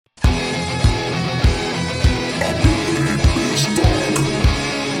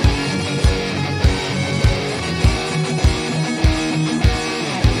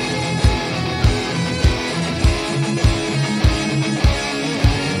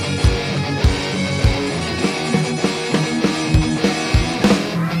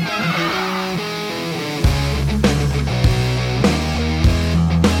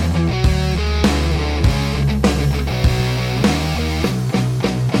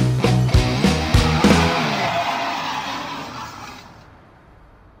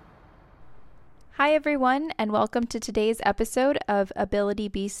Hi, everyone, and welcome to today's episode of Ability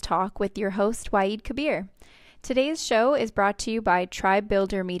Beast Talk with your host, Waeed Kabir. Today's show is brought to you by Tribe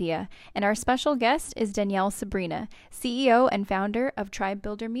Builder Media, and our special guest is Danielle Sabrina, CEO and founder of Tribe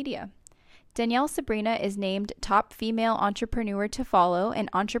Builder Media. Danielle Sabrina is named Top Female Entrepreneur to Follow and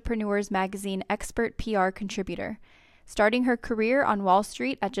Entrepreneurs Magazine Expert PR Contributor. Starting her career on Wall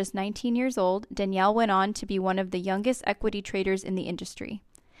Street at just 19 years old, Danielle went on to be one of the youngest equity traders in the industry.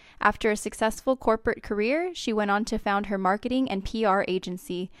 After a successful corporate career, she went on to found her marketing and PR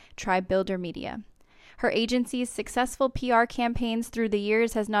agency, Tribe Builder Media. Her agency's successful PR campaigns through the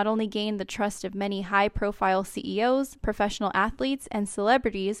years has not only gained the trust of many high-profile CEOs, professional athletes, and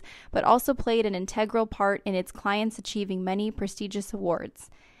celebrities, but also played an integral part in its clients achieving many prestigious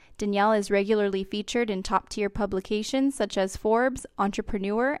awards. Danielle is regularly featured in top-tier publications such as Forbes,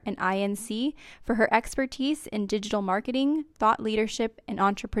 Entrepreneur, and INC for her expertise in digital marketing, thought leadership, and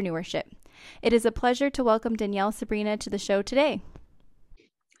entrepreneurship. It is a pleasure to welcome Danielle Sabrina to the show today.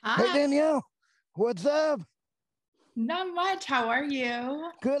 Hi. Hey, Danielle. What's up? Not much. How are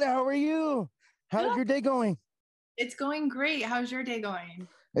you? Good. How are you? How's your day going? It's going great. How's your day going?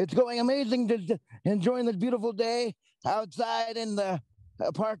 It's going amazing. Just enjoying this beautiful day outside in the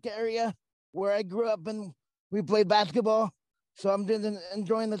park area where I grew up and we played basketball. So I'm just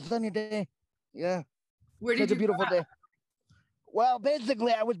enjoying the sunny day. Yeah. Where did you a beautiful day. Well,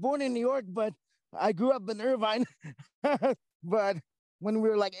 basically, I was born in New York, but I grew up in Irvine. But when we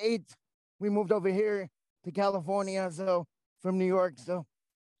were like 8, we moved over here to California. So from New York. So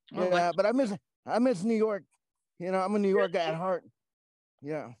yeah, but I miss New York. You know, I'm a New Yorker at heart.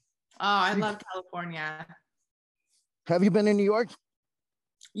 Yeah. Oh, I love California. Have you been in New York?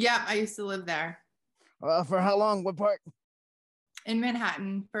 Yeah, I used to live there. For how long? What part? In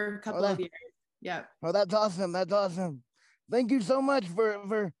Manhattan for a couple of years. Yeah. Oh, that's awesome. That's awesome. Thank you so much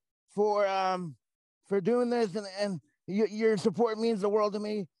for doing this, and your support means the world to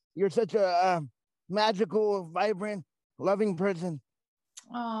me. You're such a magical, vibrant, loving person.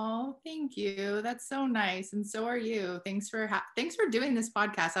 Oh, thank you. That's so nice, and so are you. Thanks for doing this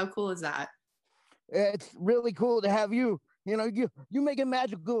podcast. How cool is that? It's really cool to have you. You know, you make it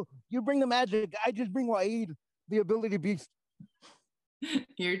magical. You bring the magic. I just bring Waeed, the ability beast.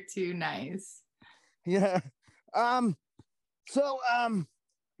 You're too nice. Yeah. So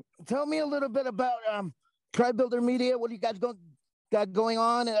tell me a little bit about Tribe Builder Media. What do you guys got going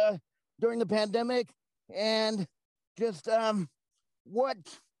on during the pandemic, and just what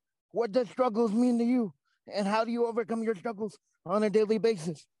does struggles mean to you, and how do you overcome your struggles on a daily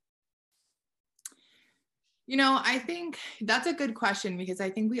basis? You know, I think that's a good question because I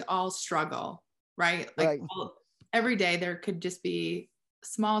think we all struggle, right? Like every day there could just be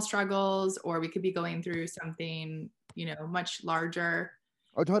small struggles, or we could be going through something, you know, much larger.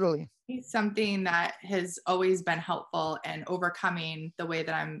 Oh, totally. Something that has always been helpful and overcoming the way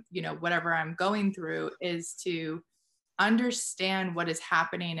that I'm, you know, whatever I'm going through is to understand what is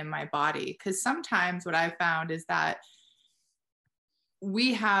happening in my body. Because sometimes what I found is that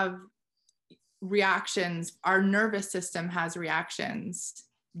we have reactions, our nervous system has reactions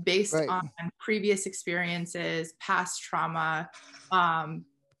based on previous experiences, past trauma,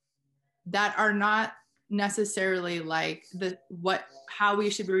 that are not necessarily like how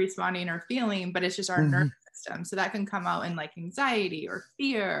we should be responding or feeling, but it's just our nervous system. So that can come out in like anxiety or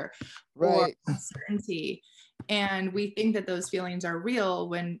fear or uncertainty. And we think that those feelings are real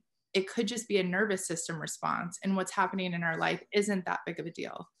when it could just be a nervous system response. And what's happening in our life isn't that big of a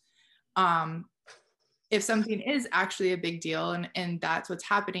deal. If something is actually a big deal and that's what's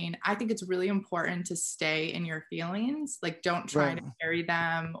happening, I think it's really important to stay in your feelings. Like, don't try to carry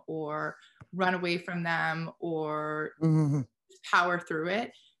them or run away from them or power through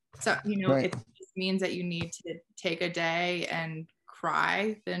it. So, you know, if it just means that you need to take a day and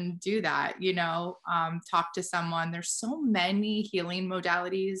cry, then do that, you know, talk to someone. There's so many healing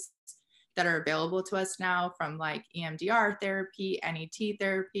modalities that are available to us now, from like EMDR therapy, NET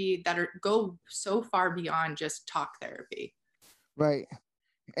therapy, that go so far beyond just talk therapy. Right.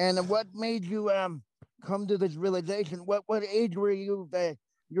 And what made you come to this realization? What age were you that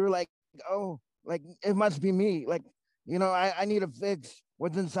you're like, oh, like it must be me? Like, you know, I need to fix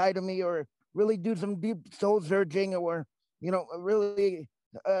what's inside of me, or really do some deep soul searching, or, you know, really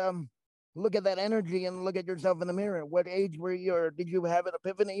look at that energy and look at yourself in the mirror. What age were you, or did you have an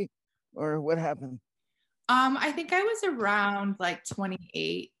epiphany? Or what happened? I think I was around like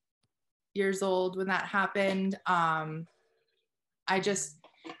 28 years old when that happened. I just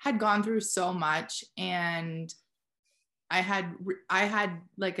had gone through so much, and I had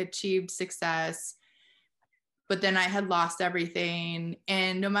like achieved success, but then I had lost everything.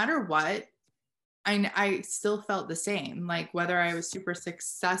 And no matter what, I still felt the same. Like whether I was super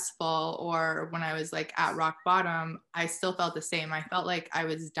successful or when I was like at rock bottom, I still felt the same. I felt like I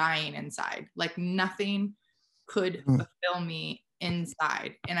was dying inside. Like nothing could fulfill me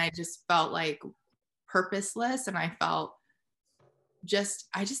inside. And I just felt like purposeless, and I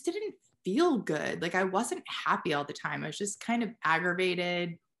just didn't feel good. Like I wasn't happy all the time. I was just kind of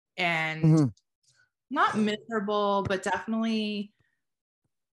aggravated and not miserable, but definitely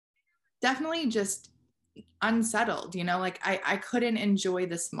just unsettled, like I couldn't enjoy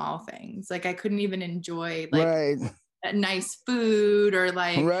the small things. Like I couldn't even enjoy like Right. a nice food or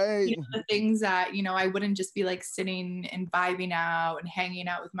like Right. the things that I wouldn't just be like sitting and vibing out and hanging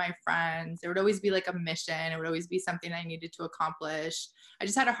out with my friends. There would always be like a mission. It would always be something I needed to accomplish. I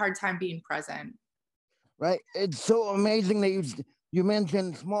just had a hard time being present. Right. It's so amazing that you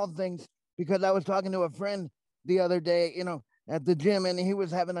mentioned small things, because I was talking to a friend the other day, at the gym, and he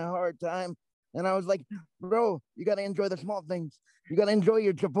was having a hard time. And I was like, bro, you got to enjoy the small things. You got to enjoy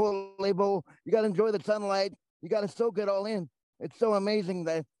your Chipotle bowl. You got to enjoy the sunlight. You got to soak it all in. It's so amazing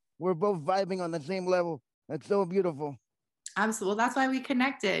that we're both vibing on the same level. That's so beautiful. Absolutely. Well, that's why we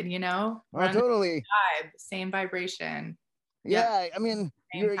connected, Oh, totally. Vibe, same vibration. Yeah. Yep. I mean,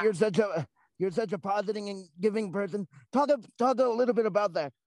 you're such a positive and giving person. Talk a little bit about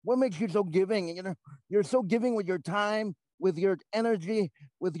that. What makes you so giving? You're so giving with your time, with your energy,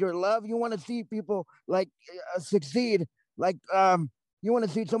 with your love. You want to see people like succeed. Like you want to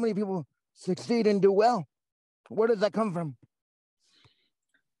see so many people succeed and do well. Where does that come from?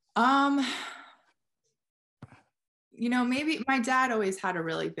 Maybe my dad always had a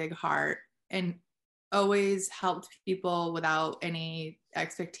really big heart and always helped people without any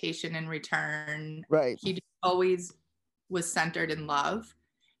expectation in return. Right. He always was centered in love.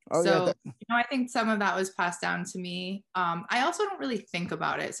 Oh, so, yeah, I think some of that was passed down to me. I also don't really think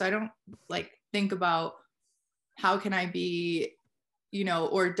about it. So I don't like think about how can I be,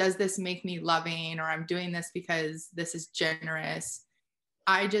 or does this make me loving, or I'm doing this because this is generous.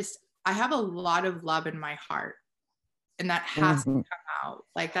 I have a lot of love in my heart, and that has to come out.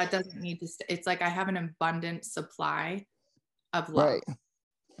 Like that doesn't need to it's like I have an abundant supply of love.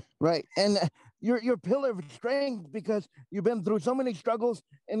 Right. And you're pillar of strength, because you've been through so many struggles,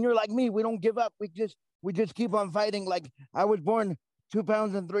 and you're like me. We don't give up. We just keep on fighting. Like I was born 2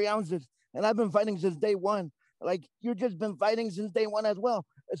 pounds and 3 ounces, and I've been fighting since day one. Like you've just been fighting since day one as well,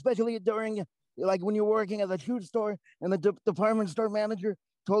 especially during like when you're working at a shoe store and the department store manager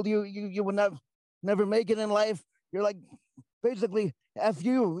told you would never make it in life. You're like, basically, F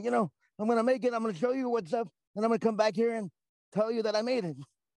you, I'm going to make it. I'm going to show you what's up, and I'm going to come back here and tell you that I made it.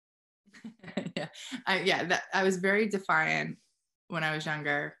 I was very defiant when I was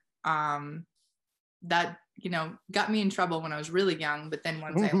younger. That got me in trouble when I was really young, but then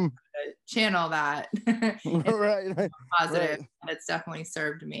once I channel that right, positive, it's definitely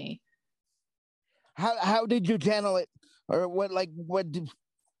served me. How did you channel it, or what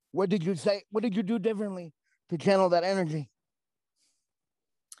did you say? What did you do differently to channel that energy?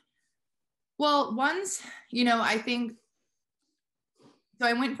 Well, once, I think, so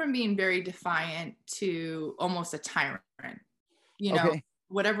I went from being very defiant to almost a tyrant. Okay.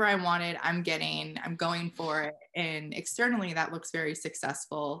 Whatever I wanted, I'm going for it. And externally, that looks very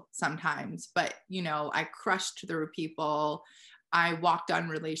successful sometimes. But, I crushed through people. I walked on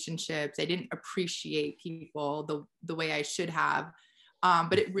relationships. I didn't appreciate people the way I should have.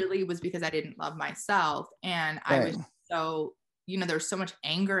 But it really was because I didn't love myself. And I was so, there's so much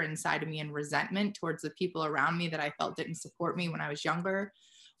anger inside of me and resentment towards the people around me that I felt didn't support me when I was younger,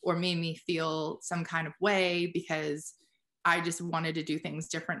 or made me feel some kind of way because I just wanted to do things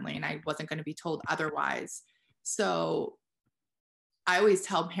differently and I wasn't going to be told otherwise. So I always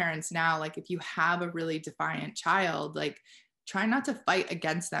tell parents now, like, if you have a really defiant child, like, try not to fight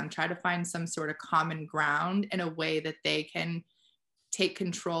against them. Try to find some sort of common ground in a way that they can take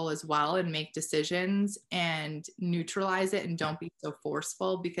control as well and make decisions and neutralize it, and don't be so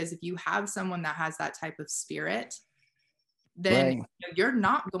forceful, because if you have someone that has that type of spirit, then you're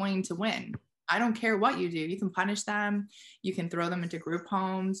not going to win. I don't care what you do. You can punish them. You can throw them into group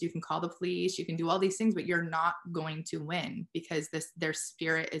homes. You can call the police. You can do all these things, but you're not going to win because their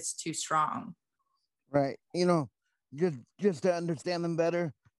spirit is too strong. Right. Just to understand them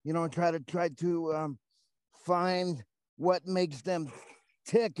better, try to find what makes them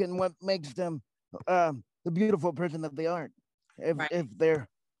tick and what makes them the beautiful person that they aren't, if they're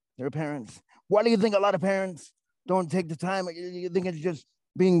their parents. Why do you think a lot of parents don't take the time? You think it's just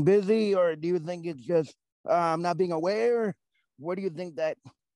being busy, or do you think it's just not being aware? Where do you think that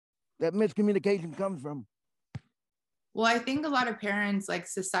miscommunication comes from? Well, I think a lot of parents, like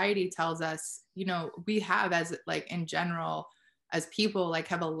society tells us, you know, we have as like in general, as people, like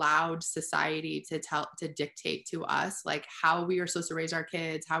have allowed society to dictate to us, like how we are supposed to raise our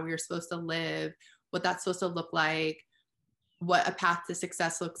kids, how we are supposed to live, what that's supposed to look like, what a path to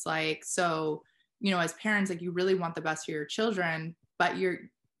success looks like. So, you know, as parents, like you really want the best for your children, but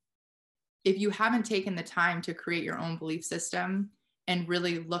if you haven't taken the time to create your own belief system and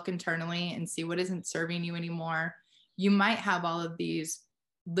really look internally and see what isn't serving you anymore, you might have all of these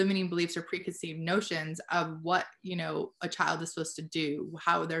limiting beliefs or preconceived notions of what, you know, a child is supposed to do,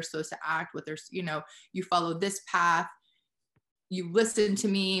 how they're supposed to act, what they're, you know, you follow this path, you listen to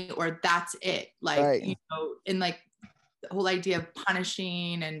me, or that's it. Like, Right. you know, and like the whole idea of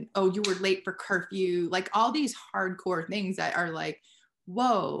punishing and, oh, you were late for curfew, like all these hardcore things that are like,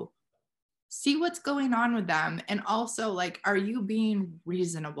 whoa, see what's going on with them. And also, like, are you being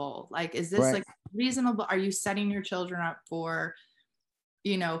reasonable? Like, is this Right. like reasonable? Are you setting your children up for,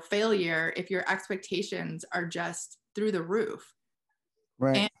 you know, failure if your expectations are just through the roof?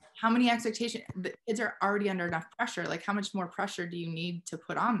 Right. And how many expectations, the kids are already under enough pressure. Like, how much more pressure do you need to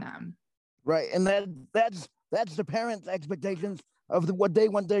put on them? Right. And that's the parents' expectations of what they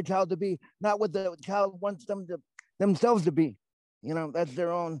want their child to be, not what the child wants themselves to be. You know, that's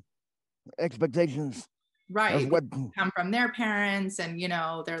their own expectations Right. of what Come from their parents, and, you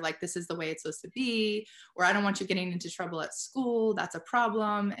know, they're like, this is the way it's supposed to be, or I don't want you getting into trouble at school. That's a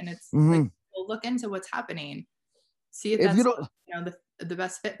problem. And it's like, well, look into what's happening. See if that's, you know, the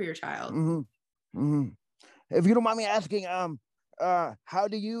best fit for your child. If you don't mind me asking, how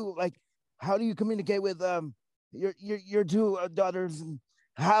do you communicate with your two daughters, and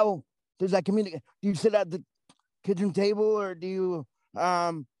how does that communicate? Do you sit at the kitchen table, or do you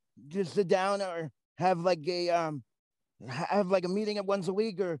just sit down, or have like a meeting at once a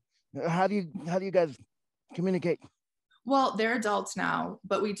week, or how do you guys communicate? Well, they're adults now,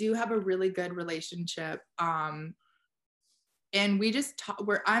 but we do have a really good relationship. And we just talk,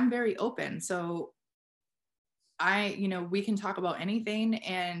 I'm very open. So you know, we can talk about anything,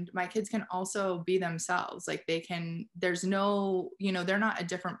 and my kids can also be themselves. Like there's no, you know, they're not a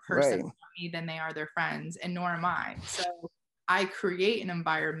different person Right. from me than they are their friends, and nor am I. So I create an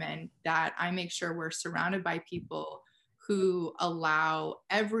environment that I make sure we're surrounded by people who allow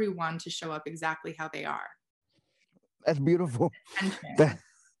everyone to show up exactly how they are. That's beautiful.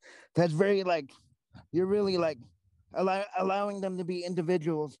 That's very, like, you're really like allowing them to be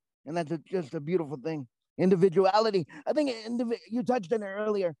individuals, and that's just a beautiful thing. Individuality. I think you touched on it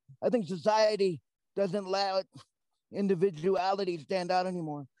earlier. I think society doesn't allow individuality stand out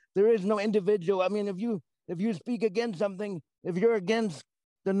anymore. There is no individual. I mean, if you speak against something, if you're against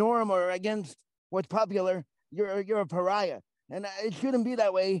the norm or against what's popular, you're a pariah. And it shouldn't be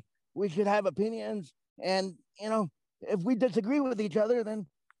that way. We should have opinions, and, you know, if we disagree with each other, then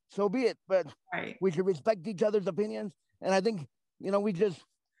so be it. But right. We should respect each other's opinions. And I think, you know, we just,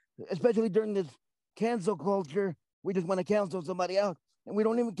 especially during this cancel culture, we just want to cancel somebody out, and we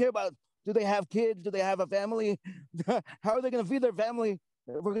don't even care about, do they have kids, do they have a family, how are they going to feed their family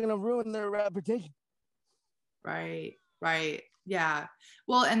if we're going to ruin their reputation? Right. Yeah.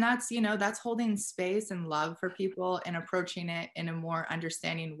 Well, and that's, you know, that's holding space and love for people and approaching it in a more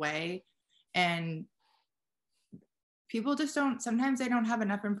understanding way. And people just sometimes they don't have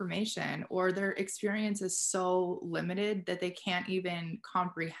enough information, or their experience is so limited that they can't even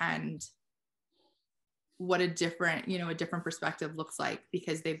comprehend what a different perspective looks like,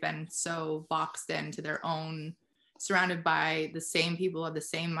 because they've been so boxed into their own, surrounded by the same people of the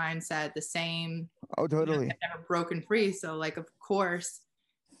same mindset, the same, totally, never broken free. So, like, of course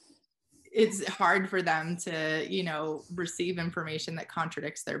it's hard for them to, you know, receive information that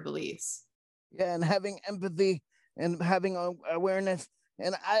contradicts their beliefs. Yeah. And having empathy and having awareness.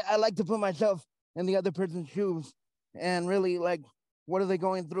 And I like to put myself in the other person's shoes, and really, like, what are they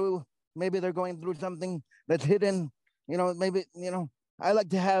going through? Maybe they're going through something that's hidden, you know, maybe, you know, I like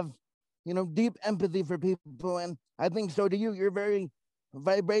to have, you know, deep empathy for people. And I think so do you. You're very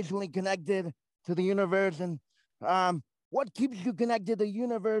vibrationally connected to the universe. And what keeps you connected to the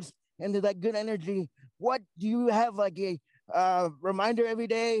universe and to that good energy? What do you have, like a reminder every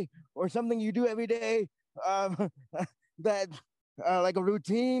day, or something you do every day that like a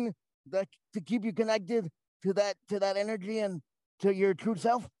routine that to keep you connected to that energy and to your true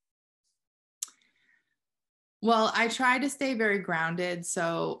self? Well, I try to stay very grounded.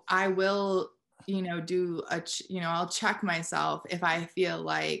 So I will, you know, I'll check myself if I feel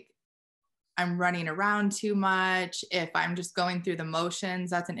like I'm running around too much. If I'm just going through the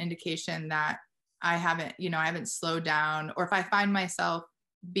motions, that's an indication that I haven't slowed down. Or if I find myself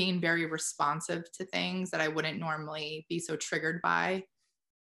being very responsive to things that I wouldn't normally be so triggered by,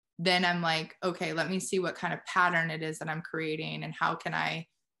 then I'm like, okay, let me see what kind of pattern it is that I'm creating and how can I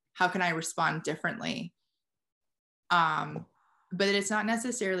respond differently. But it's not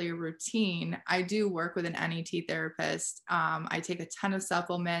necessarily a routine. I do work with an NET therapist. I take a ton of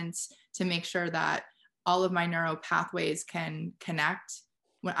supplements to make sure that all of my neural pathways can connect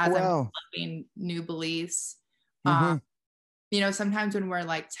as I'm developing new beliefs. Sometimes when we're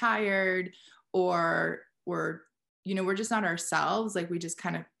like tired or we're just not ourselves, like we just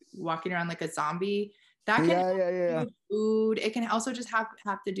kind of walking around like a zombie, that can have to do with food. It can also just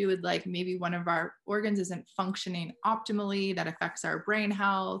have to do with like maybe one of our organs isn't functioning optimally. That affects our brain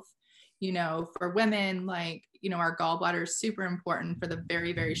health. For women, like, our gallbladder is super important for the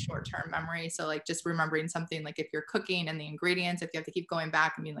very, very short-term memory. So like just remembering something, like if you're cooking and the ingredients, if you have to keep going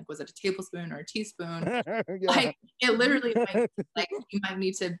back and being like, was it a tablespoon or a teaspoon? Like it literally like you might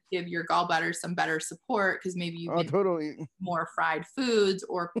need to give your gallbladder some better support because maybe you get more fried foods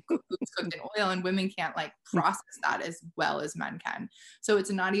or foods cooked in oil, and women can't like process that as well as men can. So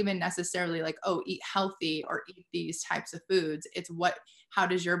it's not even necessarily like, oh, eat healthy or eat these types of foods. It's how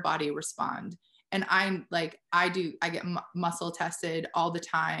does your body respond? And I'm like, I get muscle tested all the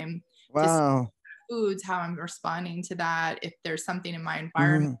time to see foods, how I'm responding to that. If there's something in my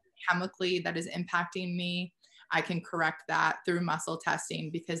environment chemically that is impacting me, I can correct that through muscle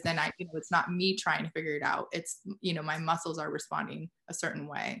testing, because then it's not me trying to figure it out. It's, my muscles are responding a certain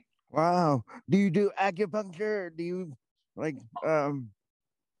way. Wow. Do you do acupuncture? Do you like, do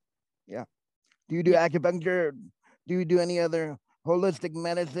you do acupuncture? Do you do any other holistic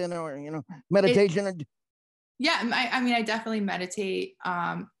medicine or, meditation? I definitely meditate.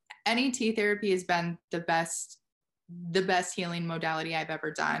 NET therapy has been the best healing modality I've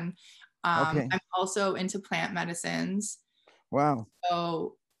ever done. I'm also into plant medicines. Wow.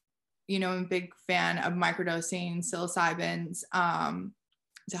 So, I'm a big fan of microdosing psilocybins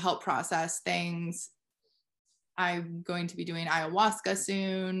to help process things. I'm going to be doing ayahuasca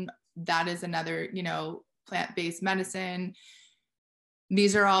soon. That is another, plant-based medicine.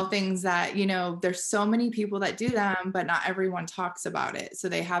 These are all things that, there's so many people that do them, but not everyone talks about it. So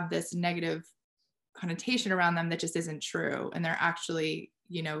they have this negative connotation around them that just isn't true. And they're actually,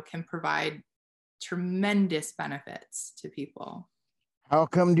 can provide tremendous benefits to people. How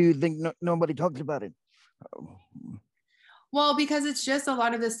come do you think nobody talks about it? Well, because it's just a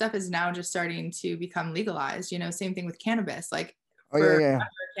lot of this stuff is now just starting to become legalized, same thing with cannabis. Like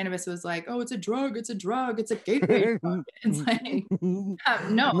cannabis was like, oh, it's a drug, it's a gateway drug. It's like,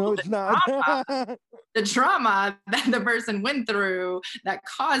 no, it's not. The trauma that the person went through that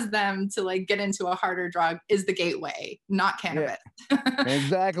caused them to like get into a harder drug is the gateway, not cannabis.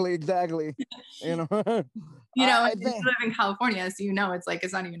 Exactly. You live in California, so it's like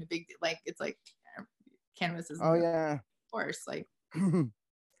it's not even a big deal. Like it's like cannabis is of course. Like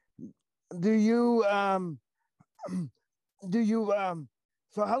do you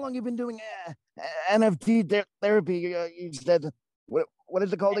so how long you been doing NFT therapy? You said what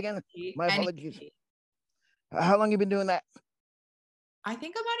is it called again? My apologies. How long you been doing that? I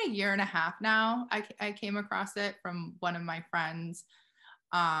think about 1.5 years now. I came across it from one of my friends.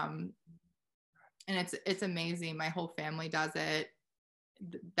 And it's amazing. My whole family does it.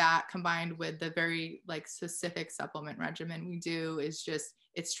 That combined with the very like specific supplement regimen we do is just,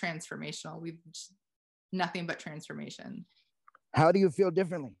 it's transformational. We've just, nothing but transformation. How do you feel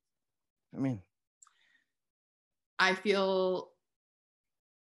differently? I feel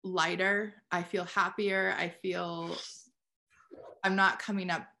lighter. I feel happier. I'm not coming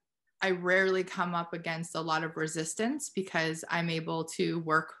up. I rarely come up against a lot of resistance because I'm able to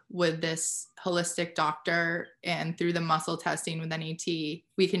work with this holistic doctor, and through the muscle testing with NET,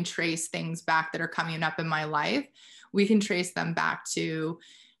 we can trace things back that are coming up in my life. We can trace them back to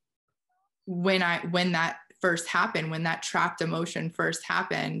when that first happened, when that trapped emotion first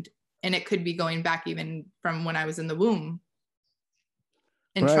happened. And it could be going back even from when I was in the womb,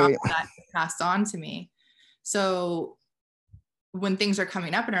 and trauma that passed on to me. So when things are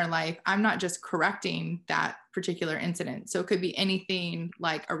coming up in our life, I'm not just correcting that particular incident. So it could be anything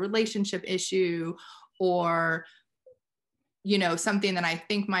like a relationship issue or, something that I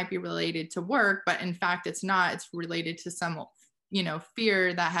think might be related to work, but in fact, it's not. It's related to some,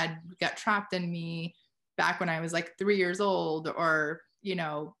 fear that had got trapped in me back when I was like 3 years old, or,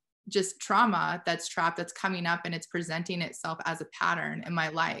 just trauma that's trapped, that's coming up, and it's presenting itself as a pattern in my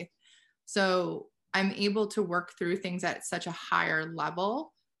life. So I'm able to work through things at such a higher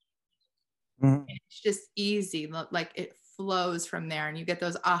level. It's just easy. Like it flows from there, and you get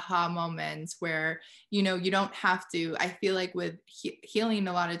those aha moments where, you know, you don't have to, I feel like with healing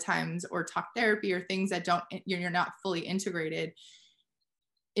a lot of times, or talk therapy, or things that you're not fully integrated,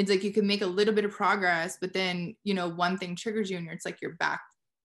 it's like you can make a little bit of progress, but then, you know, one thing triggers you and it's like you're back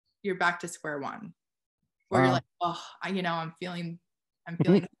to square one, where you're like, oh, I'm feeling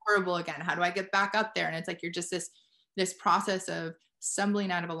horrible again. How do I get back up there? And it's like you're just this process of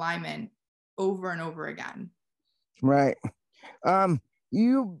stumbling out of alignment over and over again. Right.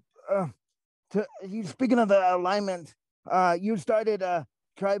 You speaking of the alignment, you started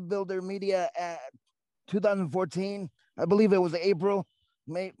Tribe Builder Media at 2014. I believe it was April.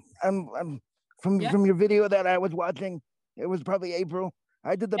 From your video that I was watching, it was probably April.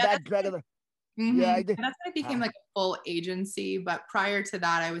 I did the backtrack of the. Yeah, I did. That's when it became like a full agency. But prior to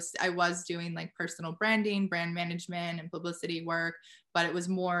that, I was doing like personal branding, brand management, and publicity work. But it was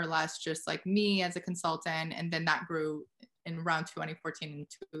more or less just like me as a consultant, and then that grew in around 2014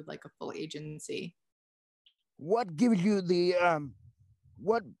 into like a full agency. What gives you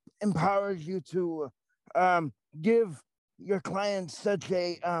what empowers you to give your clients such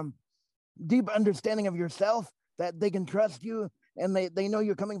a deep understanding of yourself that they can trust you, and they know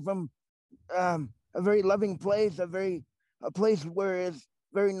you're coming from a very loving place, a place where it's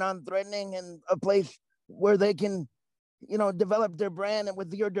very non-threatening, and a place where they can, develop their brand and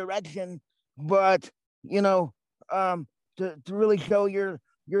with your direction, but to really show your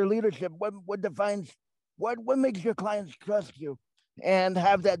leadership. What makes your clients trust you and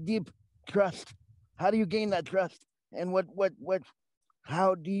have that deep trust? How do you gain that trust? And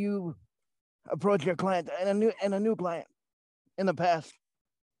how do you approach your client and a new client in the past?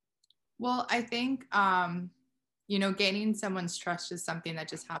 Well, I think, gaining someone's trust is something that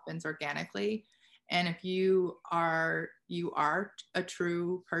just happens organically. And if you are a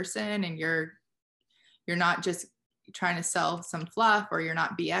true person, and you're not just trying to sell some fluff, or you're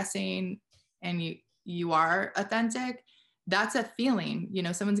not BSing, and you are authentic, that's a feeling,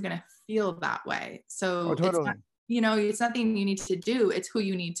 someone's going to feel that way. So totally. It's nothing you need to do. It's who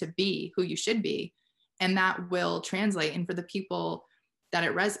you need to be, who you should be. And that will translate. And for the people that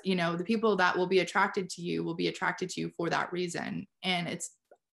the people that will be attracted to you for that reason. And it's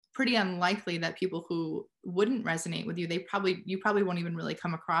pretty unlikely that people who wouldn't resonate with you, you probably won't even really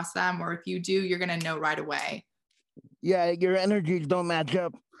come across them. Or if you do, you're going to know right away. Yeah. Your energies don't match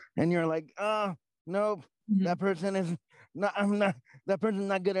up, and you're like, oh, nope, that person is not, that person's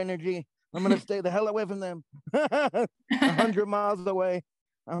not good energy. I'm going to stay the hell away from them. 100 miles away.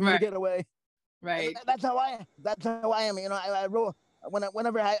 I'm going to get away. Right. That's how I am. I roll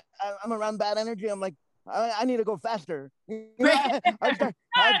whenever I'm around bad energy. I'm like, I need to go faster. I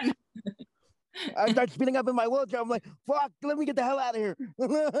start speeding up in my wheelchair. I'm like, fuck, let me get the hell out of here.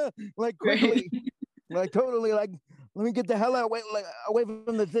 Like quickly, like totally, like let me get the hell away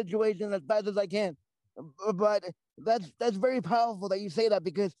from the situation as fast as I can. But that's very powerful that you say that,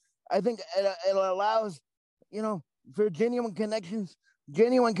 because I think it allows, for genuine connections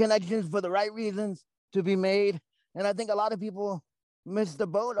for the right reasons to be made. And I think a lot of people miss the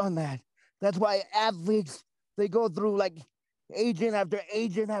boat on that. That's why athletes, they go through like agent after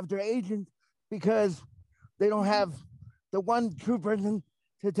agent after agent, because they don't have the one true person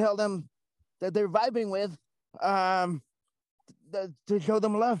to tell them that they're vibing with, to show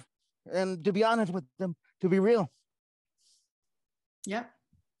them love and to be honest with them, to be real. Yep.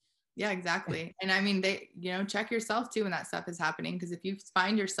 Yeah, exactly. And I mean, check yourself too when that stuff is happening. Because if you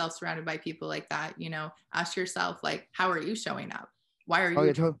find yourself surrounded by people like that, ask yourself, like, how are you showing up? Why are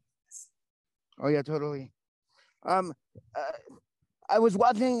you? Oh yeah, totally. I was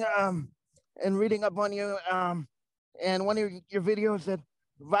watching and reading up on you, and one of your videos said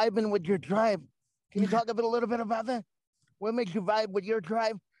vibing with your tribe. Can you talk a little bit about that? What makes you vibe with your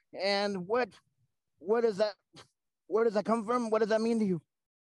tribe, and where does that come from? What does that mean to you?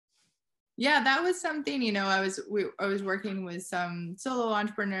 Yeah, that was something, I was working with some solo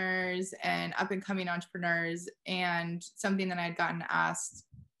entrepreneurs and up and coming entrepreneurs, and something that I had gotten asked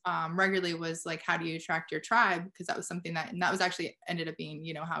regularly was like, how do you attract your tribe? Because that was something and that was actually ended up being,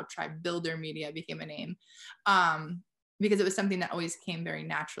 how Tribe Builder Media became a name, because it was something that always came very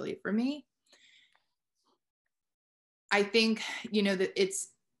naturally for me. I think, that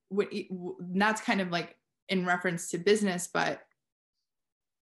that's kind of like in reference to business, but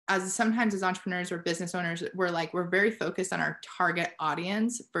sometimes as entrepreneurs or business owners, we're very focused on our target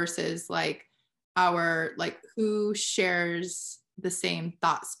audience versus who shares the same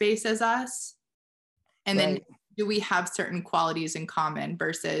thought space as us. And then do we have certain qualities in common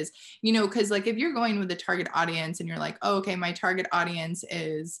versus, because if you're going with the target audience and you're like, oh, okay, my target audience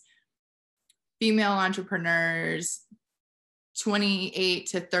is female entrepreneurs 28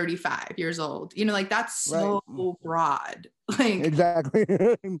 to 35 years old. You know, like that's so broad. Like exactly.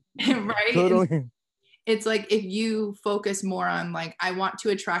 right. Totally. It's like if you focus more on like, I want to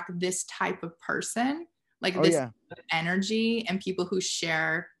attract this type of person, like this type of energy and people who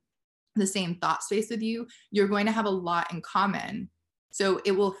share the same thought space with you, you're going to have a lot in common. So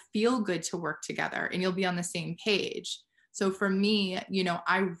it will feel good to work together and you'll be on the same page. So for me, you know,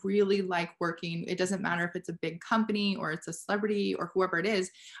 I really like working. It doesn't matter if it's a big company or it's a celebrity or whoever it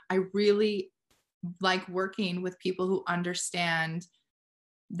is. I really like working with people who understand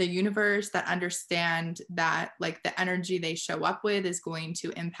the universe, that understand that like the energy they show up with is going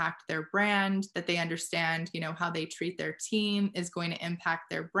to impact their brand, that they understand, you know, how they treat their team is going to impact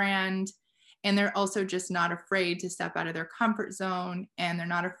their brand. And they're also just not afraid to step out of their comfort zone, and they're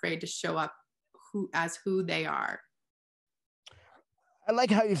not afraid to show up who they are. I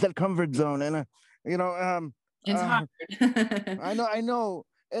like how you said comfort zone, and you know, it's hard. I know,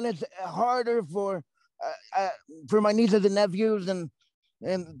 and it's harder for my nieces and nephews and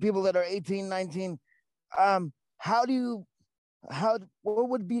people that are 18, 19. What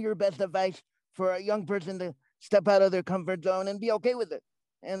would be your best advice for a young person to step out of their comfort zone and be okay with it,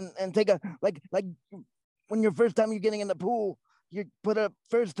 and take a like when you're first time you're getting in the pool, you put a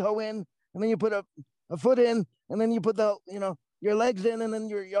first toe in, and then you put a foot in, and then you put the, you know, your legs in, and then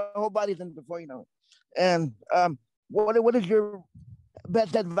your whole body's in before you know it. And what is your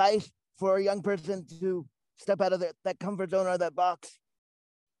best advice for a young person to step out of that comfort zone or that box?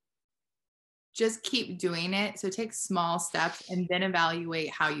 Just keep doing it. So take small steps and then evaluate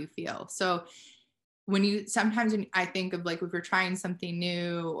how you feel. So sometimes when I think of like, if you're trying something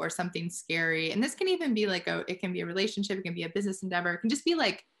new or something scary, and this can even be like it can be a relationship, it can be a business endeavor. It can just be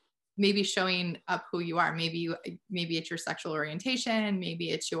like maybe showing up who you are. Maybe it's your sexual orientation. Maybe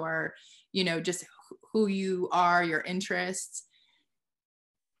it's your, you know, just who you are, your interests.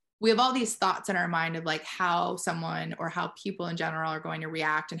 We have all these thoughts in our mind of like how someone or how people in general are going to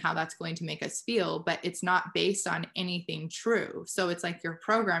react and how that's going to make us feel, but it's not based on anything true. So it's like you're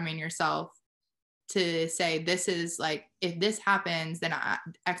programming yourself to say, this is like, if this happens, then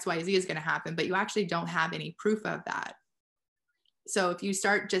XYZ is going to happen, but you actually don't have any proof of that. So if you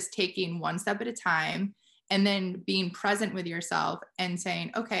start just taking one step at a time and then being present with yourself and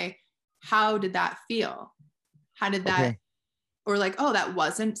saying, okay, how did that feel? How did that, or like, oh, that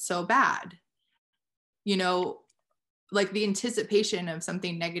wasn't so bad. You know, like the anticipation of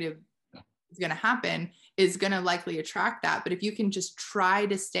something negative is going to happen is going to likely attract that. But if you can just try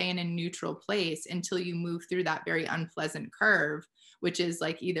to stay in a neutral place until you move through that very unpleasant curve, which is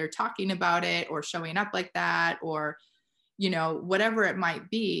like either talking about it or showing up like that, or, you know, whatever it might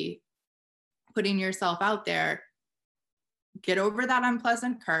be, putting yourself out there, get over that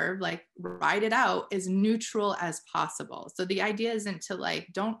unpleasant curve, like ride it out as neutral as possible. So the idea isn't to like,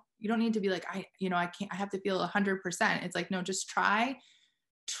 you don't need to be like, I have to feel 100%. It's like, no, just try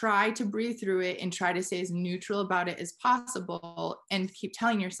to breathe through it and try to stay as neutral about it as possible, and keep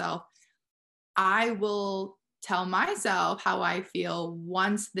telling yourself, I will tell myself how I feel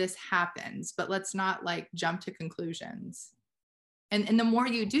once this happens, but let's not like jump to conclusions. And the more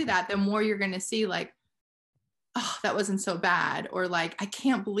you do that, the more you're going to see like, oh, that wasn't so bad, or like, I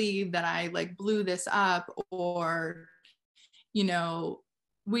can't believe that I like blew this up, or, you know,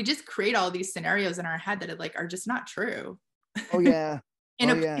 we just create all these scenarios in our head that are just not true. Oh yeah. In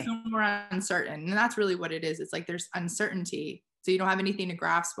a place when we're uncertain. And that's really what it is. It's like there's uncertainty. So you don't have anything to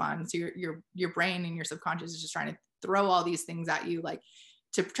grasp on. So your brain and your subconscious is just trying to throw all these things at you, like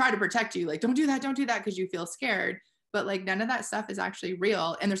to try to protect you. Like, don't do that, because you feel scared. But like none of that stuff is actually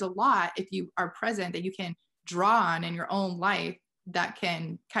real. And there's a lot, if you are present, that you can draw on in your own life that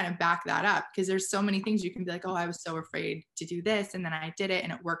can kind of back that up. Because there's so many things you can be like, oh, I was so afraid to do this, and then I did it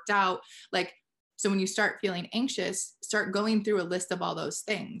and it worked out. Like, so when you start feeling anxious, start going through a list of all those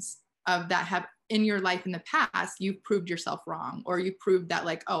things that have in your life in the past, you've proved yourself wrong, or you proved that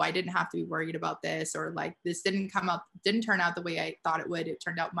like, oh, I didn't have to be worried about this, or like this didn't turn out the way I thought it would. It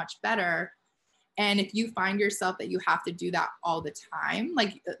turned out much better. And if you find yourself that you have to do that all the time,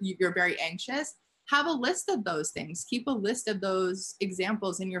 like you're very anxious, have a list of those things. Keep a list of those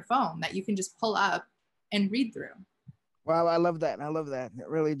examples in your phone that you can just pull up and read through. Wow, I love that. I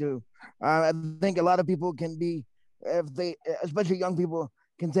really do. I think a lot of people can be, especially young people,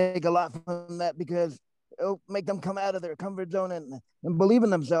 can take a lot from that, because it'll make them come out of their comfort zone and believe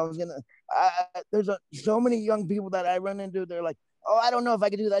in themselves. And there's so many young people that I run into. They're like, oh, I don't know if I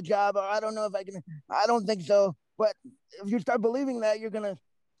can do that job, or I don't know if I can. I don't think so. But if you start believing that, you're gonna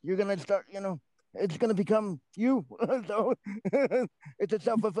start. You know, it's gonna become you. So it's a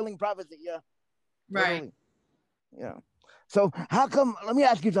self-fulfilling prophecy. Yeah. Right. Totally. Yeah. So how come? Let me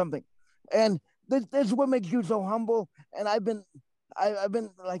ask you something. And this is what makes you so humble. And I've been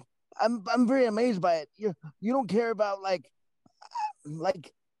like, I'm very amazed by it. You don't care about like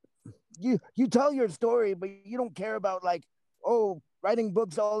you tell your story, but you don't care about like, oh, writing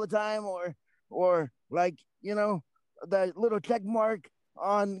books all the time, or like, the little check mark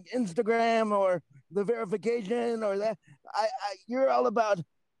on Instagram, or the verification, or that. You're all about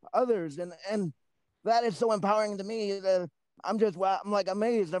others, and that is so empowering to me that I'm just, wow, I'm like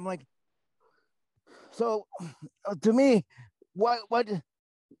amazed. I'm like, so to me, what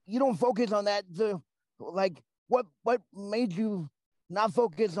you don't focus on that. To like, what made you not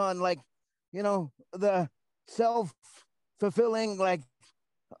focus on, like, the self fulfilling, like,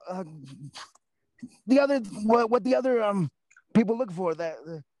 uh, the other, what the other people look for, that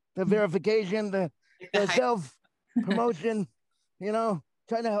the verification, the self promotion,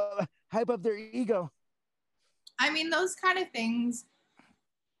 trying to hype up their ego. I mean, those kind of things,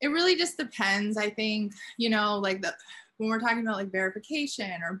 it really just depends. I think, like when we're talking about like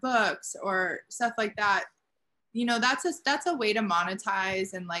verification or books or stuff like that, that's a way to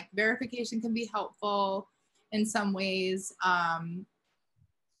monetize, and like verification can be helpful in some ways.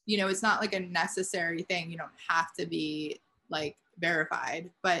 It's not like a necessary thing. You don't have to be like verified,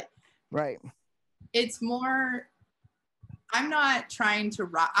 but right. It's more, I'm not trying to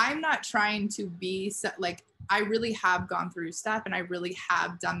be like, I really have gone through stuff and I really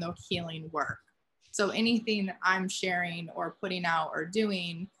have done the healing work. So anything that I'm sharing or putting out or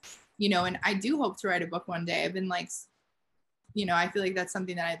doing, and I do hope to write a book one day. I've been like, I feel like that's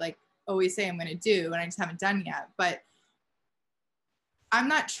something that I like always say I'm going to do, and I just haven't done yet. But I'm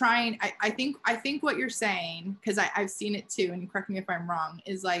not trying. I think what you're saying, because I've seen it too, and correct me if I'm wrong,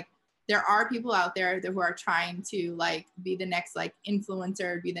 is like, there are people out there who are trying to like be the next like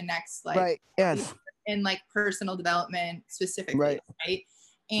influencer, be the next like, right, yes, in like personal development specifically, right?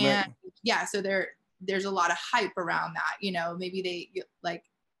 And yeah, so there's a lot of hype around that. Maybe they like,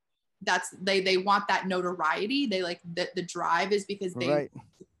 they want that notoriety. They like the drive is because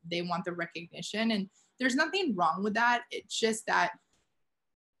they want the recognition, and there's nothing wrong with that. It's just that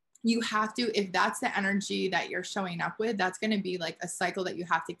you have to, if that's the energy that you're showing up with, that's going to be like a cycle that you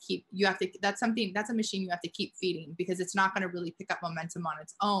have to keep. That's a machine you have to keep feeding, because it's not going to really pick up momentum on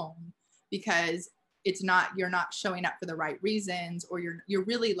its own, because you're not showing up for the right reasons, or you're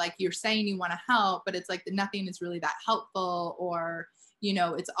really like, you're saying you want to help, but it's like nothing is really that helpful, or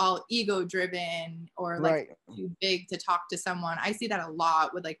it's all ego driven, or like too big to talk to someone. I see that a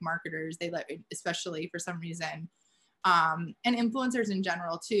lot with like marketers. They let, especially for some reason, and influencers in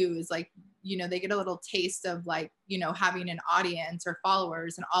general too, is like, they get a little taste of like, having an audience or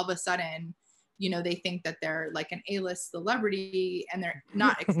followers, and all of a sudden, they think that they're like an A-list celebrity, and they're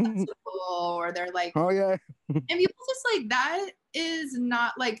not accessible, or they're like, oh yeah. And people just like, that is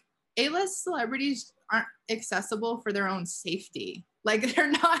not like, A-list celebrities aren't accessible for their own safety. Like, they're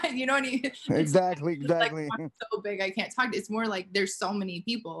not, you know what I mean? Exactly. Like, I'm so big, I can't talk. It's more like there's so many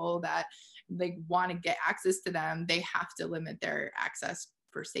people that like want to get access to them. They have to limit their access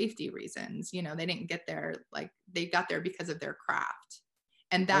for safety reasons. They didn't get there, like they got there because of their craft.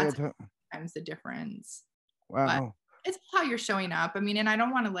 And that's sometimes the difference. Wow. But it's how you're showing up. I mean, and I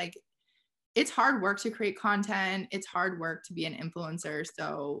don't want to like, it's hard work to create content. It's hard work to be an influencer.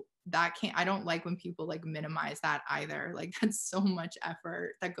 So I don't like when people like minimize that either. Like, that's so much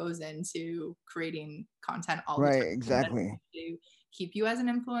effort that goes into creating content all the time. Exactly. To keep you as an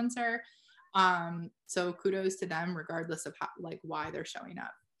influencer. So kudos to them, regardless of how, like, why they're showing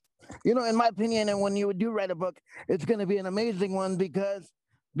up. In my opinion, and when you do write a book, it's going to be an amazing one, because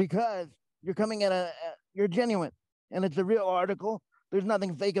you're coming at you're genuine, and it's a real article. There's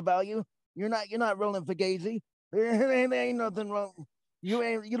nothing fake about you. You're not rolling fugazi. There ain't nothing wrong.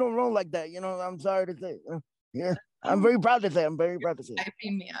 You don't roll like that. I'm sorry to say. Yeah, I'm very proud to say.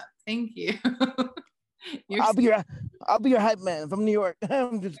 Hyping me up. Thank you. I'll be your hype man from New York.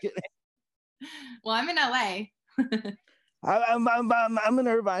 I'm just kidding. Well, I'm in LA. I'm in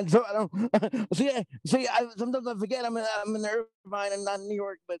Irvine, so I don't see. Sometimes I forget I'm in Irvine and not in New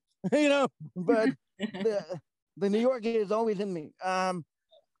York, but but the New York is always in me.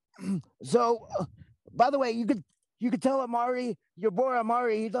 So, by the way, you could tell Amari, your boy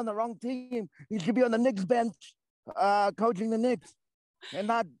Amari, he's on the wrong team. He should be on the Knicks bench, coaching the Knicks, and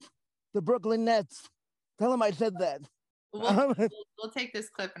not the Brooklyn Nets. Tell him I said that. We'll take this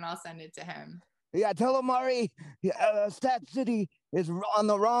clip and I'll send it to him. Yeah, tell Amari, Stat City is on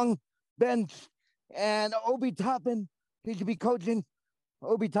the wrong bench, and Obi Toppin, he should be coaching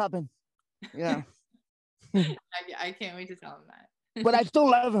Obi Toppin. Yeah. I can't wait to tell him that. But I still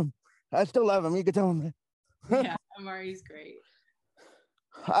love him. You can tell him that. Yeah, Amari's great.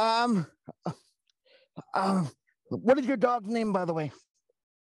 Um, what is your dog's name, by the way?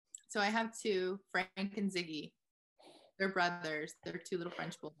 So I have two, Frank and Ziggy. They're brothers. They're two little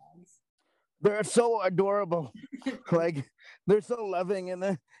French bulldogs. They're so adorable. Like, they're so loving,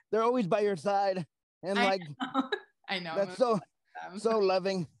 and they're always by your side. And I know. That's so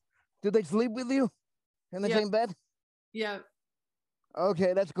loving. Do they sleep with you in the same bed? Yeah.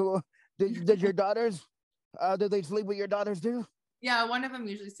 Okay, that's cool. Does your daughters? Do they sleep with your daughters too? Yeah, one of them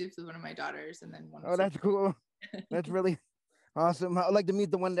usually sleeps with one of my daughters, and then one. Oh, that's cool. That's really awesome. I'd like to meet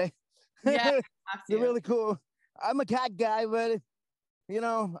them one day. Yeah, they're really cool. I'm a cat guy, but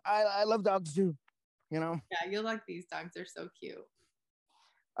I love dogs too. Yeah, you'll like these dogs. They're so cute.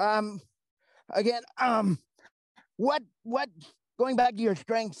 Again, what going back to your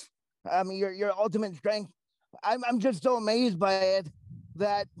strengths, your ultimate strength. I'm just so amazed by it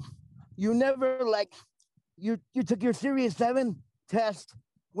that you never you took your Series 7 test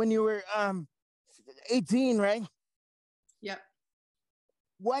when you were 18, right? Yep.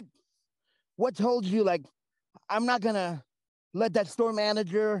 What told you I'm not gonna let that store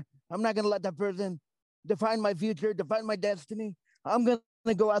manager, I'm not gonna let that person define my future, define my destiny. I'm gonna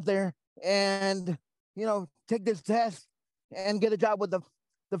go out there and take this test and get a job with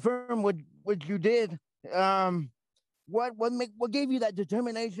the firm which you did. What gave you that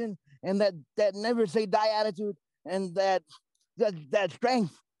determination and that never say die attitude and that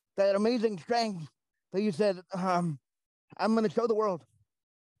strength, that amazing strength that you said, I'm gonna show the world?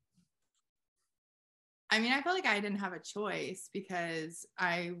 I mean, I felt like I didn't have a choice because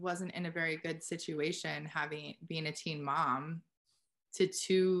I wasn't in a very good situation being a teen mom to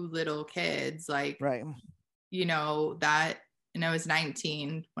two little kids. Right. That, and I was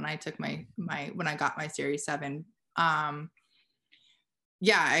 19 when I took when I got my Series 7. I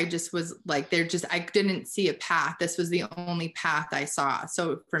just was I didn't see a path. This was the only path I saw.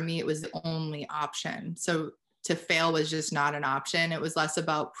 So for me, it was the only option. So to fail was just not an option. It was less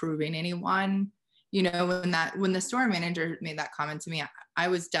about proving anyone. When the store manager made that comment to me, I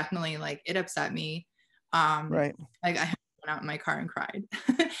was definitely it upset me. Right. I went out in my car and cried.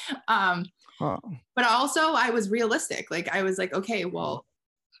 But also I was realistic. I was like, okay, well,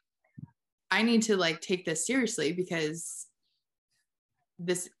 I need to take this seriously because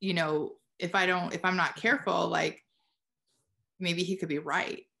this, if I'm not careful, maybe he could be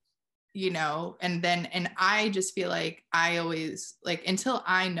right. And I just feel like I always until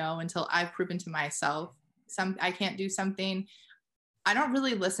I've proven to myself I can't do something, I don't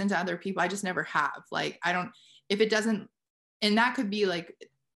really listen to other people. I just never have. If it doesn't, and that could be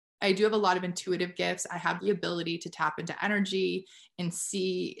I do have a lot of intuitive gifts. I have the ability to tap into energy and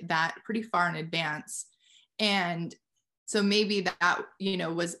see that pretty far in advance. And so maybe that,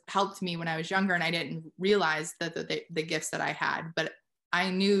 was helped me when I was younger and I didn't realize that the gifts that I had, but I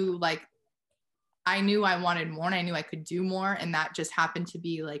knew I wanted more and I knew I could do more. And that just happened to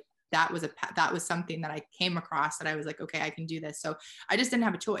be that was something that I came across that I was okay, I can do this. So I just didn't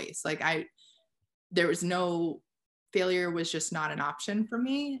have a choice. There was no, failure was just not an option for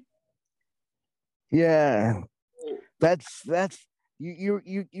me. Yeah. That's you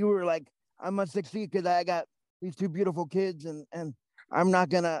were I must succeed because I got these two beautiful kids and I'm not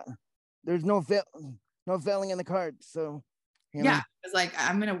gonna, there's no failing in the cards. So yeah, it was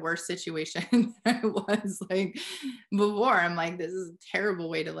I'm in a worse situation than I was before. I'm this is a terrible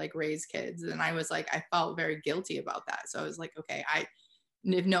way to raise kids. And I was I felt very guilty about that. So I was okay,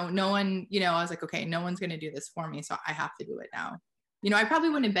 if no one, I was okay, no one's going to do this for me. So I have to do it now. I probably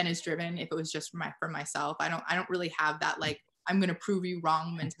wouldn't have been as driven if it was just for myself. I don't really have that, I'm going to prove you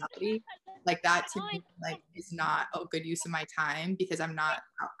wrong mentality. That to me, is not a good use of my time because I'm not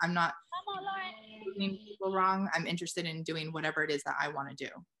proving people wrong. I'm interested in doing whatever it is that I want to do.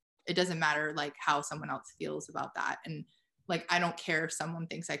 It doesn't matter how someone else feels about that. And I don't care if someone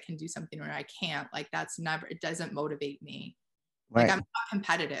thinks I can do something or I can't. That's never, it doesn't motivate me. Right. I'm not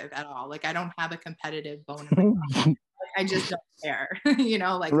competitive at all. I don't have a competitive bone in my body. I just don't care. Right. Oh, you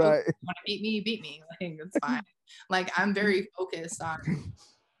want to beat me. It's fine. I'm very focused on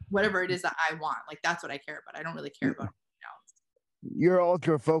whatever it is that I want. That's what I care about. I don't really care about anything else. You're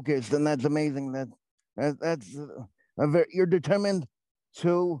ultra focused, and that's amazing. That's you're determined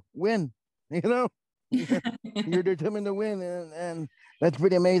to win. You're determined to win, and that's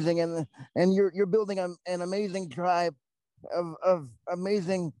pretty amazing. And you're building an amazing tribe of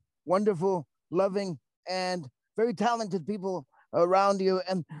amazing, wonderful, loving, and very talented people around you.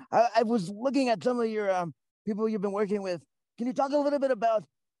 And I was looking at some of your people you've been working with. Can you talk a little bit about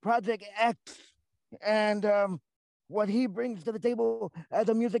Project X and what he brings to the table as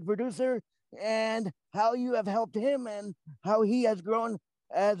a music producer and how you have helped him and how he has grown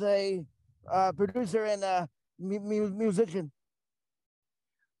as a producer and a musician.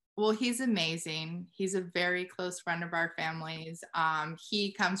 Well, he's amazing. He's a very close friend of our family's.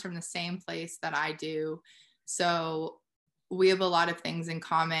 He comes from the same place that I do. So we have a lot of things in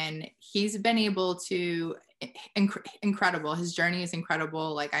common. He's been able to, incredible. His journey is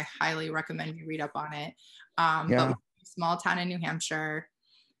incredible. Like, I highly recommend you read up on it. But small town in New Hampshire.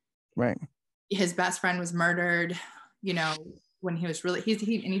 Right. His best friend was murdered, when he was really,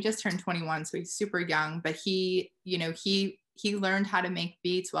 he just turned 21. So he's super young, but he learned how to make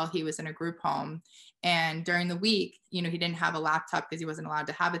beats while he was in a group home. And during the week, he didn't have a laptop because he wasn't allowed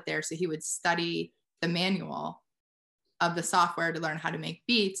to have it there. So he would study the manual of the software to learn how to make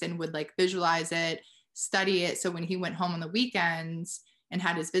beats and would like visualize it, study it. So when he went home on the weekends and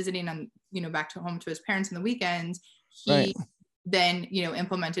had his visiting on, back to home to his parents on the weekends, he then,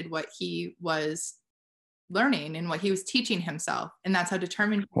 implemented what he was learning and what he was teaching himself. And that's how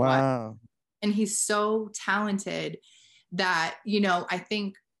determined he was. And he's so talented that, I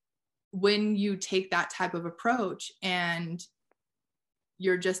think when you take that type of approach and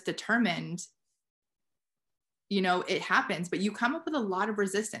you're just determined, it happens, but you come up with a lot of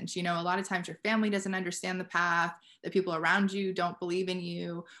resistance. A lot of times your family doesn't understand the path, the people around you don't believe in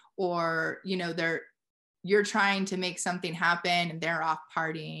you, or, you're trying to make something happen and they're off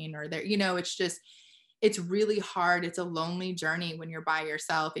partying, or they're, it's really hard. It's a lonely journey when you're by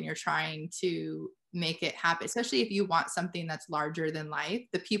yourself and you're trying to make it happen, especially if you want something that's larger than life.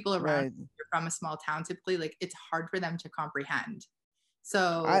 The people around you, you're from a small town, typically, like, it's hard for them to comprehend.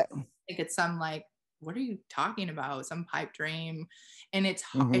 So I think it's some like, what are you talking about? Some pipe dream. And it's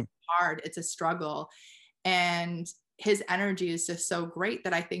hard. It's a struggle. And his energy is just so great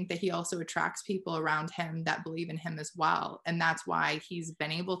that I think that he also attracts people around him that believe in him as well. And that's why he's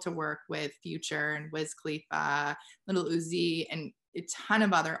been able to work with Future and Wiz Khalifa, Lil Uzi, and a ton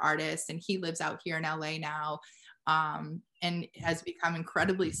of other artists. And he lives out here in LA now, and has become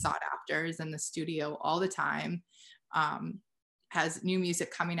incredibly sought after, is in the studio all the time, has new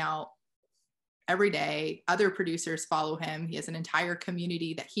music coming out every day. Other producers follow him. He has an entire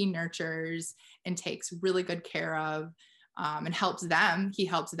community that he nurtures and takes really good care of, and helps them. He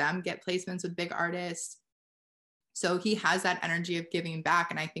helps them get placements with big artists. So he has that energy of giving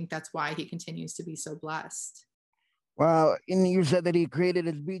back. And I think that's why he continues to be so blessed. Wow. And you said that he created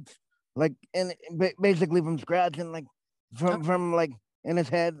his beats like basically from scratch, and like from like in his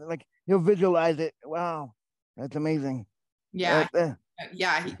head, like he'll visualize it. Wow. That's amazing. Yeah.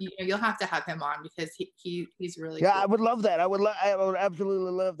 Yeah, you'll have to have him on because he's really cool. I would love that. I would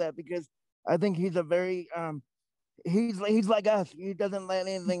absolutely love that, because I think he's a very he's like us. He doesn't let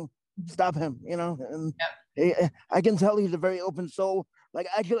anything stop him, and I can tell he's a very open soul. Like,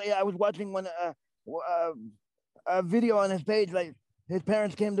 actually, I was watching a video on his page, like his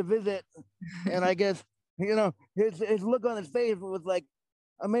parents came to visit, and I guess his look on his face was like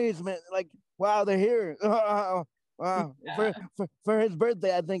amazement, like, wow, they're here. Wow. Yeah. For his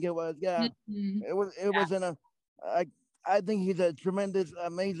birthday, I think it was. Yeah. It was in a I think he's a tremendous,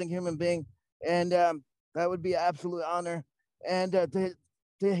 amazing human being, and that would be an absolute honor. And to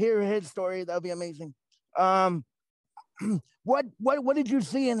hear his story, that would be amazing. What did you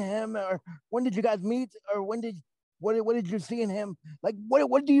see in him, or when did you guys meet, or what did you see in him? Like,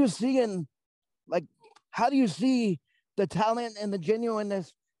 what do you see in, like, how do you see the talent and the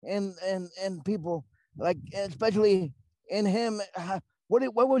genuineness in people? Like, especially in him,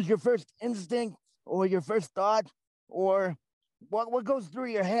 what was your first instinct or your first thought, or what goes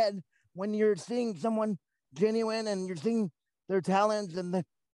through your head when you're seeing someone genuine and you're seeing their talents and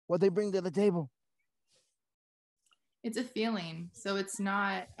what they bring to the table? It's a feeling. So it's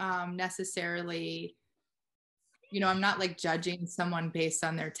not necessarily, I'm not like judging someone based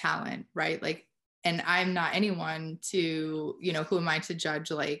on their talent, right? Like, and I'm not anyone to, who am I to judge,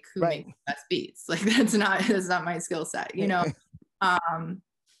 like, who makes the best beats? Like, that's not my skill set,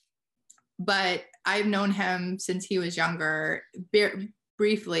 but I've known him since he was younger.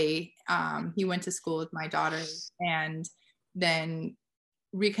 Briefly, he went to school with my daughter, and then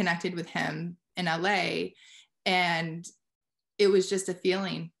reconnected with him in LA. And it was just a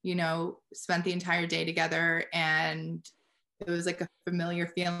feeling, spent the entire day together, and it was like a familiar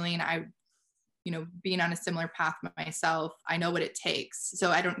feeling. Being on a similar path myself, I know what it takes.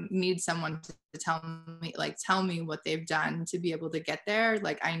 So I don't need someone to tell me what they've done to be able to get there.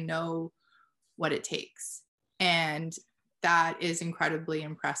 Like, I know what it takes. And that is incredibly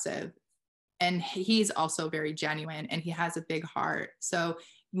impressive. And he's also very genuine, and he has a big heart. So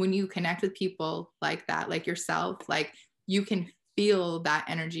when you connect with people like that, like yourself, like, you can feel that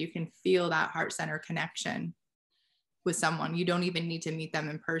energy. You can feel that heart center connection with someone. You don't even need to meet them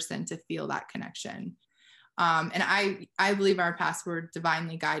in person to feel that connection. And I believe our paths were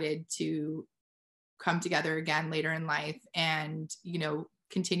divinely guided to come together again later in life and, you know,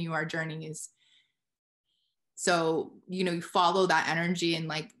 continue our journeys. So, you know, you follow that energy and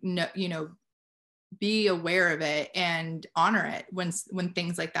like, no, you know, be aware of it and honor it when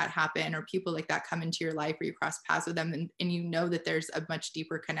things like that happen or people like that come into your life or you cross paths with them and you know that there's a much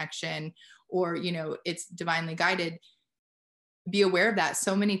deeper connection or, you know, it's divinely guided. Be aware of that.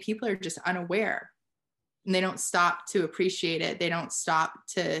 So many people are just unaware and they don't stop to appreciate it. They don't stop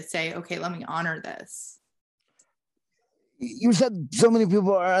to say, okay, let me honor this. You said so many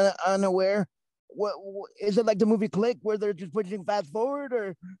people are unaware. What is it, like the movie Click, where they're just pushing fast forward,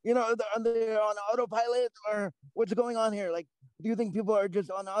 or, you know, they're on autopilot, or what's going on here? Like, do you think people are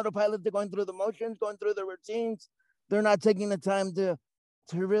just on autopilot? They're going through the motions, going through the routines. They're not taking the time to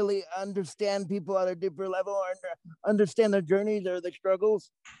really understand people at a deeper level, or understand their journeys or their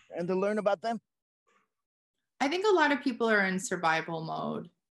struggles, and to learn about them. I think a lot of people are in survival mode.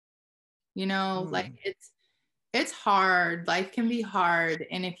 You know, like it's hard. Life can be hard,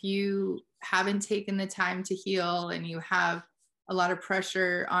 and if you haven't taken the time to heal and you have a lot of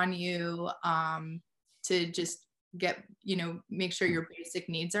pressure on you to just get, you know, make sure your basic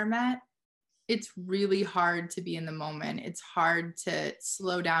needs are met, it's really hard to be in the moment. It's hard to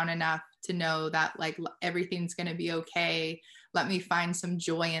slow down enough to know that like everything's going to be okay. Let me find some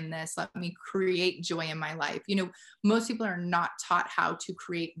joy in this. Let me create joy in my life. You know, most people are not taught how to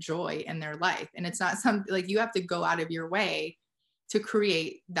create joy in their life. And it's not something like you have to go out of your way to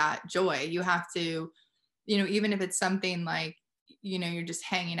create that joy. You have to, you know, even if it's something like, you know, you're just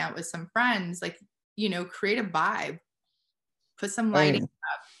hanging out with some friends, like, you know, create a vibe, put some lighting up,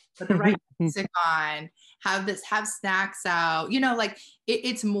 put the right music on, have snacks out, you know, like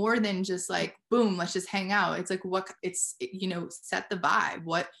it's more than just like, boom, let's just hang out. It's like, you know, set the vibe,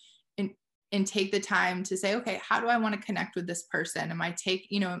 and take the time to say, okay, how do I want to connect with this person? Am I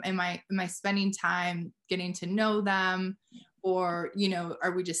spending time getting to know them? Or, you know,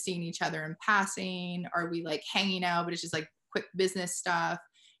 are we just seeing each other in passing? Are we like hanging out, but it's just like quick business stuff?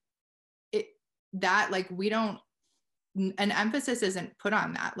 An emphasis isn't put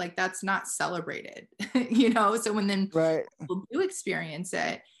on that. Like that's not celebrated, you know? So when then people do experience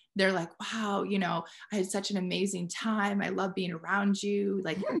it, they're like, wow, you know, I had such an amazing time. I love being around you,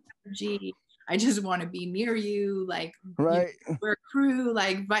 like your energy. I just want to be near you. Like, you know, we're a crew,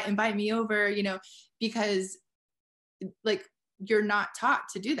 like invite me over, you know, because like you're not taught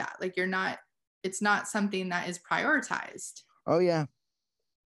to do that. Like it's not something that is prioritized. Oh yeah.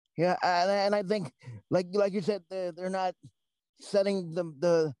 Yeah. And I think like you said, they're not setting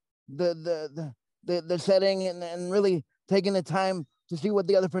the setting and really taking the time to see what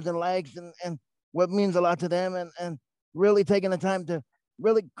the other person likes and what means a lot to them, and really taking the time to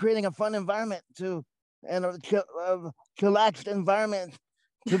really creating a fun environment and a chillaxed environment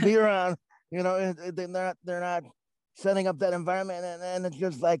to be around. You know, they're not setting up that environment, and it's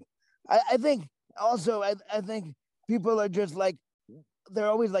just like I think also I think people are just like, they're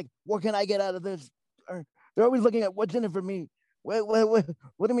always like, what can I get out of this? Or they're always looking at what's in it for me. What do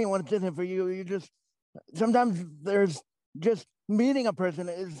you mean what's in it for you? You just, sometimes there's just meeting a person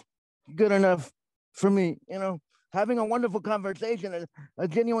is good enough for me. You know, having a wonderful conversation, a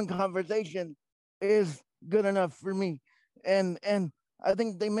genuine conversation is good enough for me. And I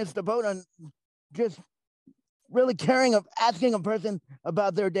think they missed the boat on just really caring of asking a person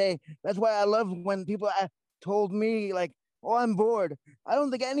about their day. That's why I love when people told me like, oh, I'm bored. I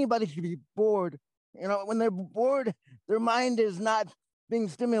don't think anybody should be bored. You know, when they're bored, their mind is not being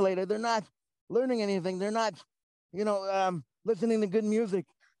stimulated. They're not learning anything. They're not, you know, listening to good music.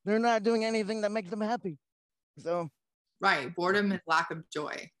 They're not doing anything that makes them happy. So, right, boredom is lack of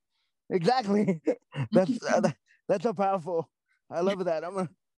joy. Exactly. That's so powerful. I love that. I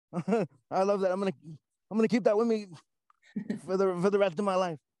love that. I'm gonna keep that with me for the rest of my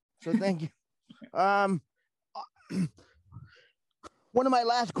life. So thank you. One of my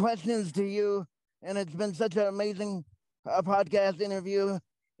last questions to you, and it's been such an amazing podcast interview.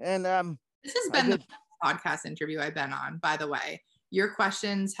 And this has been the best podcast interview I've been on, by the way. Your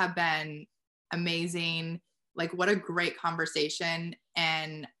questions have been amazing. Like, what a great conversation.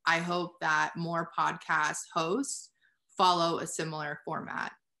 And I hope that more podcast hosts follow a similar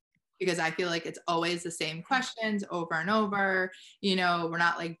format, because I feel like it's always the same questions over and over. You know, we're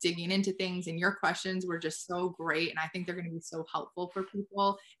not like digging into things, and your questions were just so great. And I think they're going to be so helpful for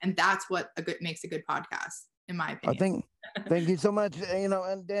people. And that's what makes a good podcast, in my opinion. Thank you so much.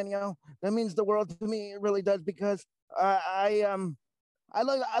 And Danielle, that means the world to me. It really does, because I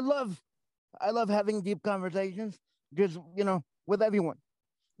love I love having deep conversations, just with everyone.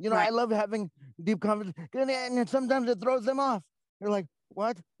 I Right. love having deep conversations, and sometimes it throws them off. They're like,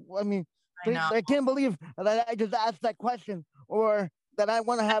 "What?" I mean, I know. they can't believe that I just asked that question, or that I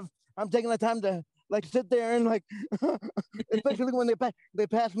want to have. I'm taking the time to like sit there and like, especially when they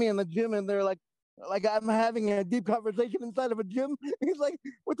pass me in the gym and they're like I'm having a deep conversation inside of a gym. He's like,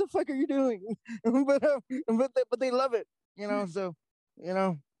 "What the fuck are you doing?" but they love it, So, you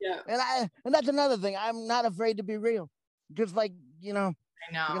know, Yeah. and that's another thing. I'm not afraid to be real, just like I know.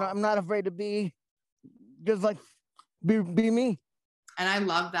 I'm not afraid to be just like be me. And I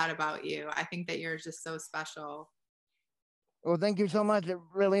love that about you. I think that you're just so special. Well, thank you so much. It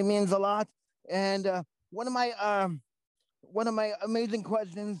really means a lot. And one of my one of my amazing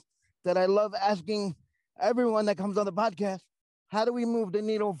questions that I love asking everyone that comes on the podcast: how do we move the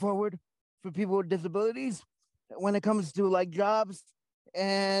needle forward for people with disabilities when it comes to like jobs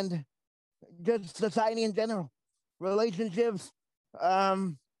and just society in general, relationships,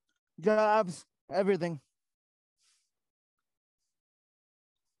 um, jobs, everything?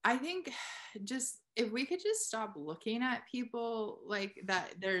 I think just if we could just stop looking at people like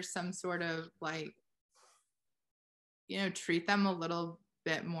that, there's some sort of like, treat them a little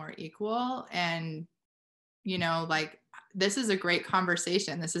bit more equal. And, like, this is a great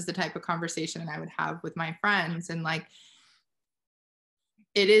conversation. This is the type of conversation I would have with my friends. And like,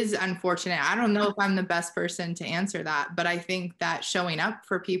 it is unfortunate. I don't know if I'm the best person to answer that, but I think that showing up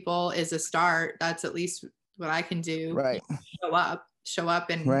for people is a start. That's at least what I can do. Right. Show up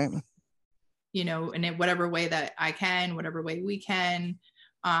and, Right. in whatever way that I can, whatever way we can.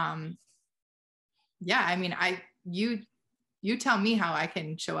 Yeah, I mean, you tell me how I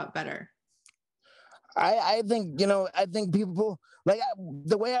can show up better. I think, I think people like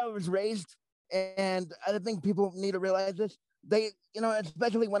the way I was raised, and I think people need to realize this. They,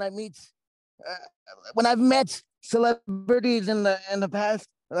 especially when when I've met celebrities in the past,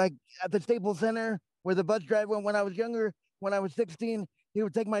 like at the Staples Center, where the bus driver, when I was younger, when I was 16, he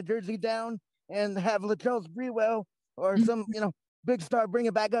would take my jersey down and have Latrell Sprewell or some, big star bring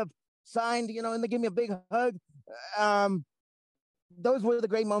it back up signed, and they give me a big hug. Um, those were the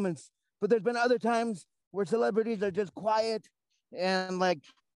great moments. But there's been other times where celebrities are just quiet and like,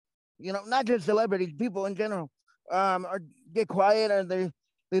 not just celebrities, people in general, are get quiet, and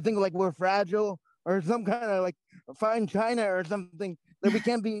they think like we're fragile or some kind of like fine china or something that we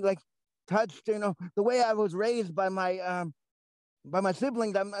can't be like touched. The way I was raised by my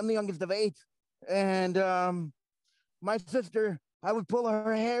siblings. I'm the youngest of 8, and my sister, I would pull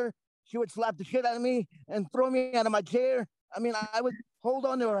her hair. She would slap the shit out of me and throw me out of my chair. I mean, I would hold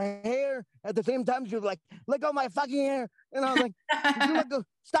on to her hair at the same time. She was like, "Let go of my fucking hair," and I was like,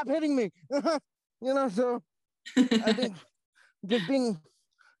 "Stop hitting me," So I think just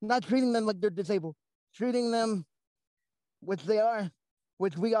not treating them like they're disabled, treating them, which they are,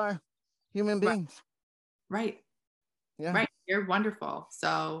 which we are, human beings. Right. Yeah. Right. You're wonderful.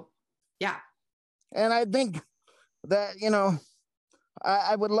 So, yeah. And I think that,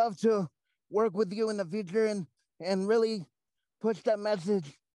 I would love to work with you in the future and really push that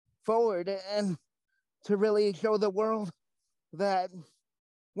message forward, and to really show the world that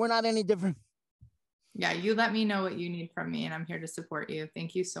we're not any different. Yeah, you let me know what you need from me, and I'm here to support you.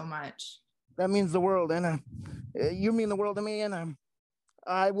 Thank you so much. That means the world, and you mean the world to me, and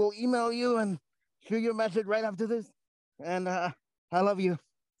I will email you and shoot your message right after this. And I love you.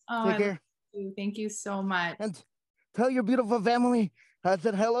 Oh, Take care. You. Thank you so much. And tell your beautiful family I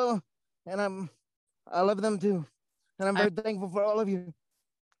said hello, and I love them too. And I'm very thankful for all of you.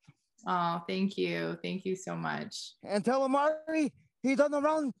 Oh, thank you. Thank you so much. And tell Amari he's on the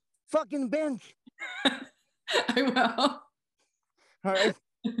wrong fucking bench. I will. All right.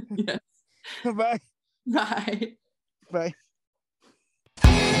 Yes. Bye. Bye. Bye.